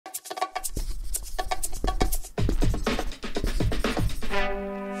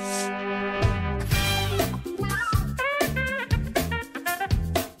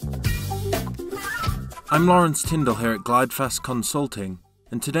I'm Laurence Tindall here at GlideFast Consulting,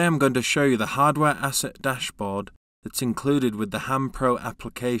 and today I'm going to show you the hardware asset dashboard that's included with the HAM Pro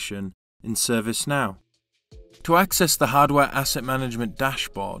application in ServiceNow. To access the hardware asset management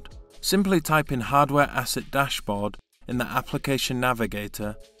dashboard, simply type in hardware asset dashboard in the application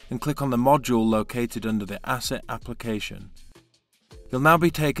navigator and click on the module located under the asset application. You'll now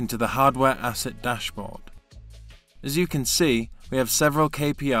be taken to the hardware asset dashboard. As you can see, we have several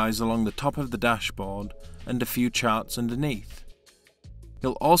KPIs along the top of the dashboard and a few charts underneath.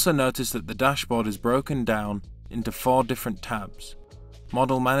 You'll also notice that the dashboard is broken down into 4 different tabs: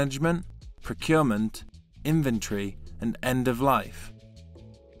 Model Management, Procurement, Inventory, and End of Life.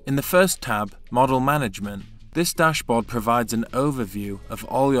 In the first tab, Model Management, this dashboard provides an overview of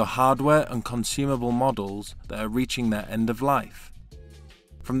all your hardware and consumable models that are reaching their end of life.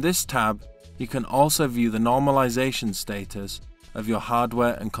 From this tab, you can also view the normalization status of your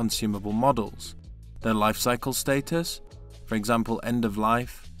hardware and consumable models, their lifecycle status, for example end of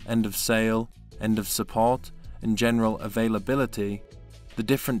life, end of sale, end of support, and general availability, the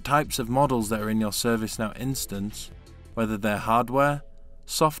different types of models that are in your ServiceNow instance, whether they're hardware,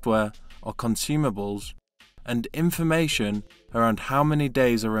 software, or consumables, and information around how many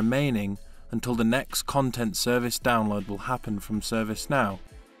days are remaining until the next content service download will happen from ServiceNow.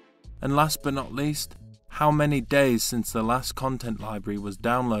 And last but not least, how many days since the last content library was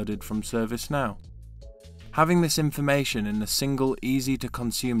downloaded from ServiceNow. Having this information in a single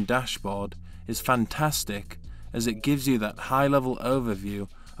easy-to-consume dashboard is fantastic, as it gives you that high-level overview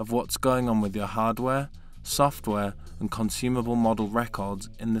of what's going on with your hardware, software, and consumable model records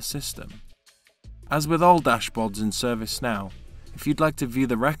in the system. As with all dashboards in ServiceNow, if you'd like to view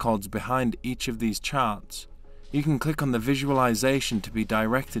the records behind each of these charts, you can click on the visualization to be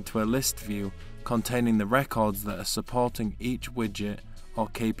directed to a list view containing the records that are supporting each widget or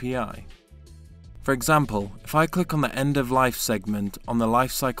KPI. For example, if I click on the End of Life segment on the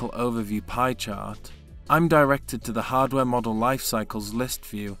Lifecycle Overview pie chart, I'm directed to the Hardware Model Lifecycles list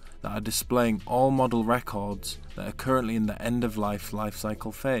view that are displaying all model records that are currently in the End of Life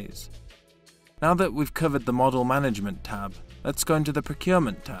lifecycle phase. Now that we've covered the Model Management tab, let's go into the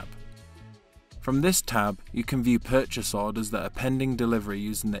Procurement tab. From this tab, you can view purchase orders that are pending delivery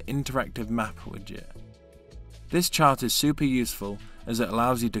using the interactive map widget. This chart is super useful as it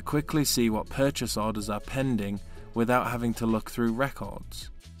allows you to quickly see what purchase orders are pending without having to look through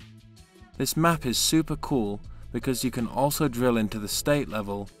records. This map is super cool because you can also drill into the state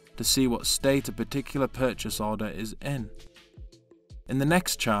level to see what state a particular purchase order is in. In the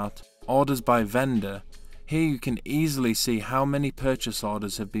next chart, Orders by Vendor, here you can easily see how many purchase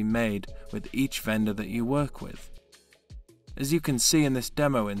orders have been made with each vendor that you work with. As you can see in this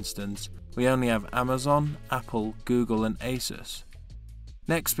demo instance, we only have Amazon, Apple, Google, and Asus.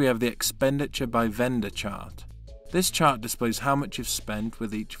 Next we have the Expenditure by Vendor chart. This chart displays how much you've spent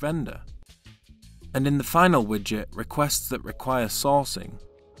with each vendor. And in the final widget, Requests that require sourcing,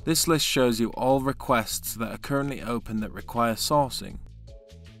 this list shows you all requests that are currently open that require sourcing.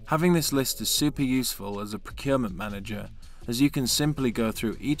 Having this list is super useful as a procurement manager, as you can simply go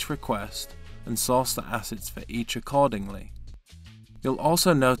through each request and source the assets for each accordingly. You'll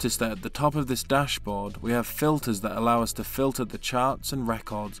also notice that at the top of this dashboard we have filters that allow us to filter the charts and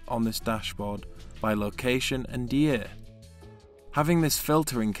records on this dashboard by location and year. Having this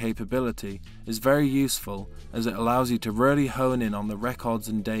filtering capability is very useful as it allows you to really hone in on the records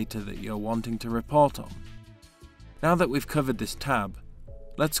and data that you're wanting to report on. Now that we've covered this tab,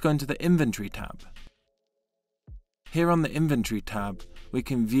 let's go into the Inventory tab. Here on the Inventory tab, we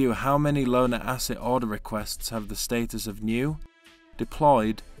can view how many loaner asset order requests have the status of new,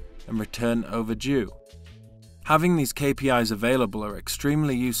 deployed, and return overdue. Having these KPIs available are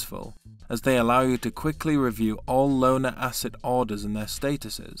extremely useful, as they allow you to quickly review all loaner asset orders and their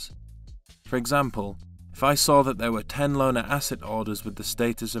statuses. For example, if I saw that there were 10 loaner asset orders with the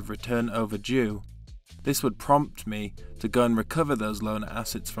status of return overdue, this would prompt me to go and recover those loaner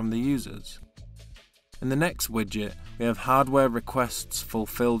assets from the users. In the next widget, we have Hardware Requests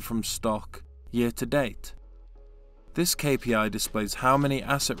Fulfilled from Stock year to date. This KPI displays how many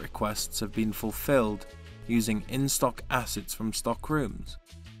asset requests have been fulfilled using in-stock assets from stock rooms.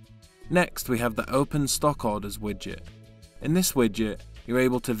 Next, we have the Open Stock Orders widget. In this widget, you're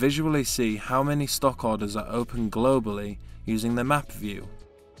able to visually see how many stock orders are open globally using the map view.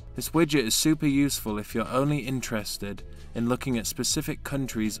 This widget is super useful if you're only interested in looking at specific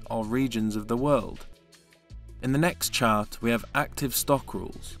countries or regions of the world. In the next chart, we have Active Stock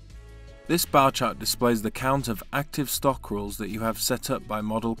Rules. This bar chart displays the count of active stock rules that you have set up by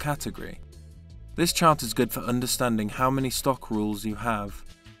model category. This chart is good for understanding how many stock rules you have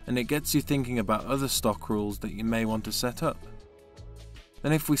and it gets you thinking about other stock rules that you may want to set up.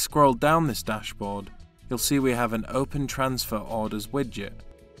 Then if we scroll down this dashboard, you'll see we have an Open Transfer Orders widget.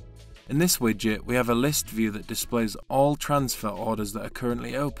 In this widget, we have a list view that displays all transfer orders that are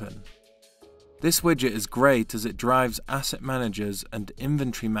currently open. This widget is great as it drives asset managers and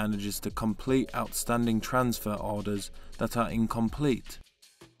inventory managers to complete outstanding transfer orders that are incomplete.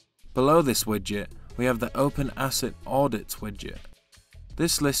 Below this widget, we have the Open Asset Audits widget.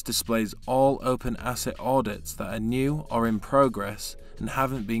 This list displays all open asset audits that are new or in progress and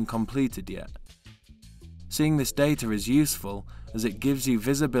haven't been completed yet. Seeing this data is useful as it gives you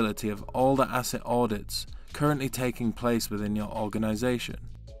visibility of all the asset audits currently taking place within your organization.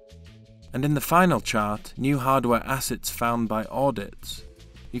 And in the final chart, New Hardware Assets Found by Audits,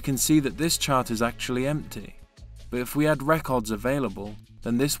 you can see that this chart is actually empty. But if we had records available,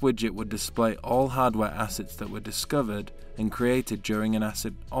 then this widget would display all hardware assets that were discovered and created during an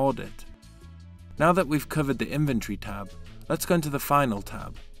asset audit. Now that we've covered the Inventory tab, let's go into the final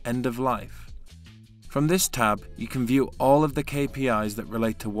tab, End of Life. From this tab, you can view all of the KPIs that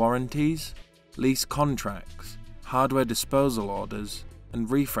relate to warranties, lease contracts, hardware disposal orders, and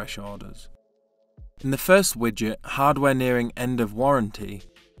refresh orders. In the first widget, Hardware Nearing End of Warranty,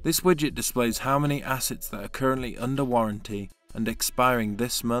 this widget displays how many assets that are currently under warranty and expiring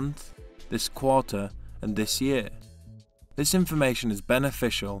this month, this quarter, and this year. This information is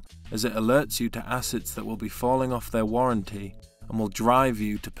beneficial as it alerts you to assets that will be falling off their warranty and will drive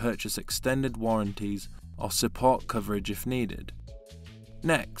you to purchase extended warranties or support coverage if needed.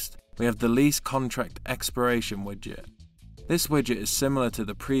 Next, we have the Lease Contract Expiration widget. This widget is similar to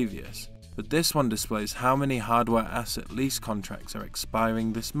the previous, but this one displays how many hardware asset lease contracts are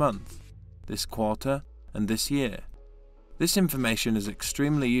expiring this month, this quarter, and this year. This information is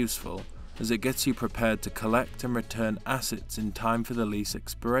extremely useful as it gets you prepared to collect and return assets in time for the lease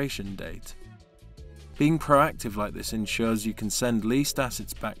expiration date. Being proactive like this ensures you can send leased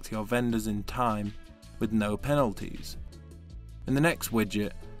assets back to your vendors in time with no penalties. In the next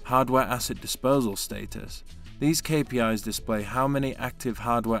widget, Hardware Asset Disposal Status, these KPIs display how many active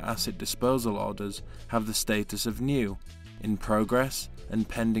hardware asset disposal orders have the status of new, in progress, and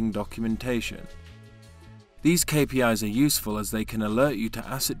pending documentation. These KPIs are useful as they can alert you to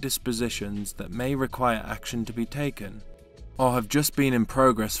asset dispositions that may require action to be taken, or have just been in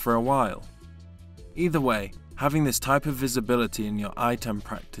progress for a while. Either way, having this type of visibility in your item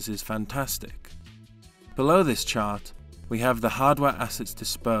practice is fantastic. Below this chart, we have the Hardware Assets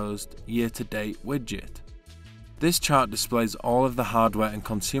Disposed Year-to-Date widget. This chart displays all of the hardware and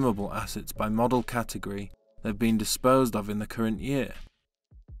consumable assets by model category that have been disposed of in the current year.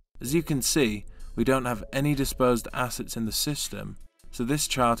 As you can see, we don't have any disposed assets in the system, so this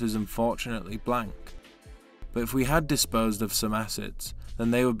chart is unfortunately blank. But if we had disposed of some assets,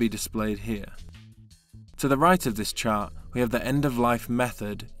 then they would be displayed here. To the right of this chart, we have the End of Life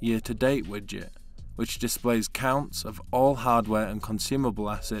Method Year-to-Date widget, which displays counts of all hardware and consumable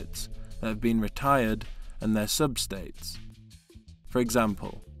assets that have been retired and their substates. For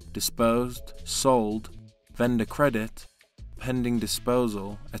example, disposed, sold, vendor credit, pending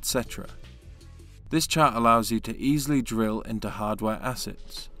disposal, etc. This chart allows you to easily drill into hardware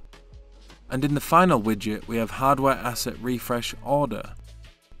assets. And in the final widget, we have Hardware Asset Refresh Order.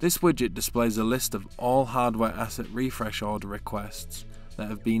 This widget displays a list of all hardware asset refresh order requests that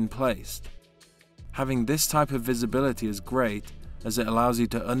have been placed. Having this type of visibility is great as it allows you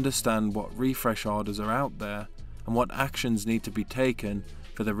to understand what refresh orders are out there and what actions need to be taken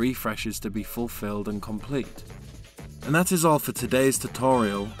for the refreshes to be fulfilled and complete. And that is all for today's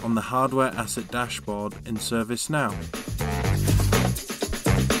tutorial on the Hardware Asset Dashboard in ServiceNow.